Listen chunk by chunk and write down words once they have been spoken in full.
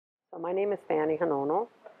So my name is Fanny Hanono,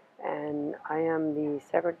 and I am the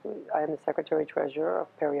Secretary Treasurer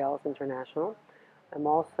of Perry Ellis International. I'm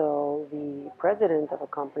also the president of a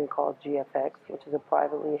company called GFX, which is a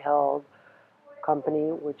privately held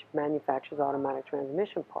company which manufactures automatic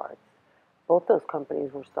transmission parts. Both those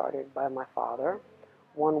companies were started by my father.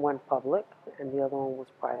 One went public, and the other one was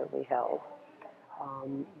privately held.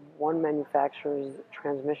 One manufactures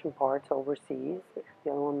transmission parts overseas.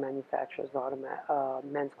 The other one manufactures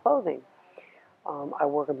men's clothing. I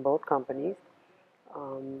work in both companies.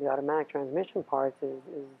 The automatic transmission parts is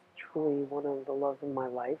truly one of the loves of my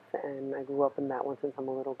life, and I grew up in that one since I'm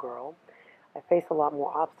a little girl. I face a lot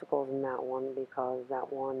more obstacles in that one because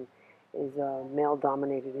that one is a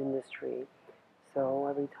male-dominated industry. So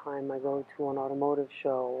every time I go to an automotive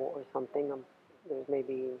show or something, there's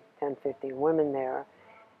maybe 10, 15 women there.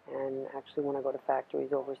 And actually, when I go to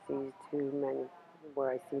factories overseas where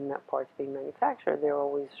I see parts being manufactured, they're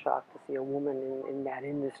always shocked to see a woman in that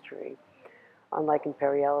industry. Unlike in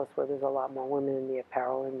Perry Ellis, where there's a lot more women in the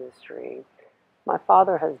apparel industry. My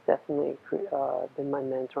father has definitely been my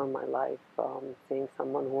mentor in my life, seeing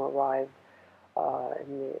someone who arrived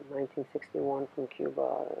in 1961 from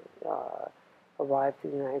Cuba, arrived to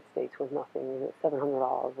the United States with nothing,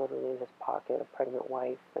 $700 literally in his pocket, a pregnant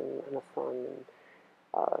wife and a son,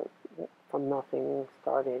 and from nothing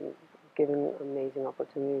started giving amazing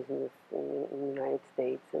opportunities in the United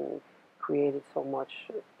States and created so much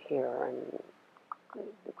here and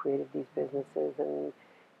created these businesses. And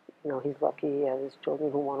he's lucky he has his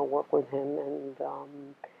children who want to work with him, and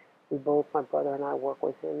my brother and I work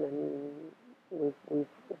with him, and we've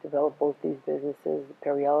developed both these businesses.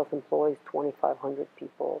 Perry Ellis employs 2,500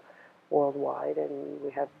 people worldwide, and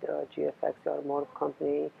we have GFX, the automotive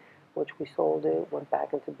company, which we sold it, went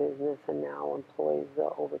back into business, and now employs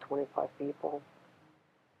over 25 people.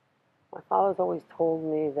 My father's always told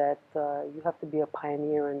me that you have to be a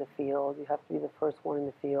pioneer in the field. You have to be the first one in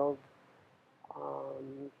the field.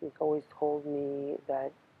 He's always told me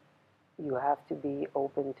that you have to be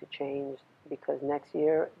open to change because next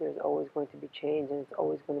year there's always going to be change, and it's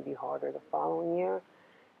always going to be harder the following year,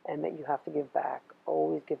 and that you have to give back.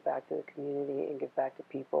 Always give back to the community and give back to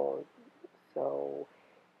people. So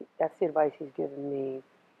that's the advice he's given me.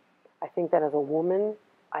 I think that as a woman,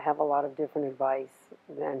 I have a lot of different advice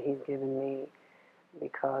than he's given me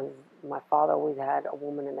because my father always had a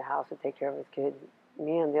woman in the house to take care of his kids.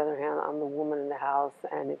 Me, on the other hand, I'm the woman in the house,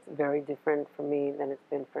 and it's very different for me than it's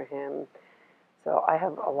been for him. So I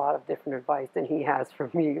have a lot of different advice than he has for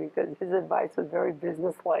me because his advice was very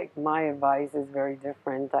businesslike. My advice is very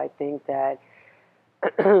different. I think that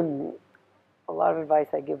a lot of advice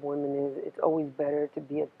I give women is it's always better to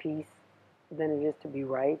be at peace than it is to be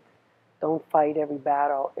right. Don't fight every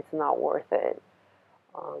battle. It's not worth it.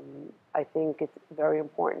 I think it's very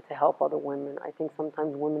important to help other women. I think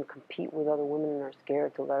sometimes women compete with other women and are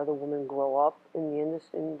scared to let other women grow up in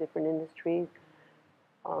different industries.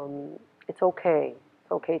 It's okay.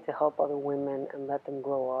 It's okay to help other women and let them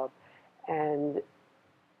grow up. And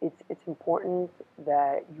it's important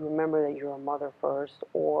that you remember that you're a mother first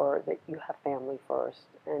or that you have family first.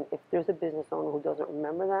 And if there's a business owner who doesn't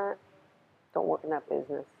remember that, don't work in that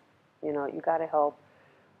business. You got to help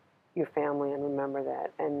your family and remember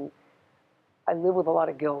that. And I live with a lot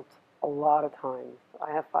of guilt a lot of times.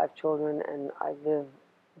 I have 5 children, and I live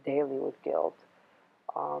daily with guilt.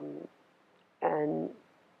 And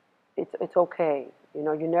it's okay.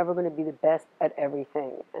 You're never going to be the best at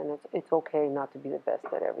everything, and it's okay not to be the best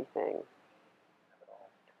at everything.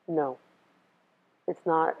 No, it's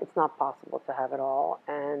not. It's not possible to have it all.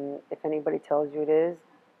 And if anybody tells you it is,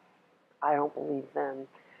 I don't believe them.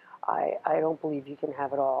 I don't believe you can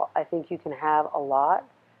have it all. I think you can have a lot,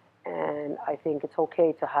 and I think it's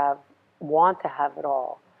okay to want to have it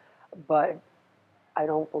all, but I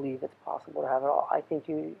don't believe it's possible to have it all. I think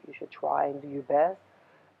you should try and do your best,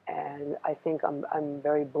 and I think I'm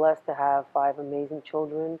very blessed to have 5 amazing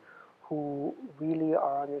children who really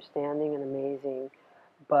are understanding and amazing,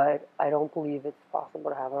 but I don't believe it's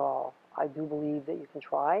possible to have it all. I do believe that you can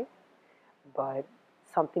try, but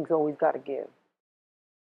something's always got to give.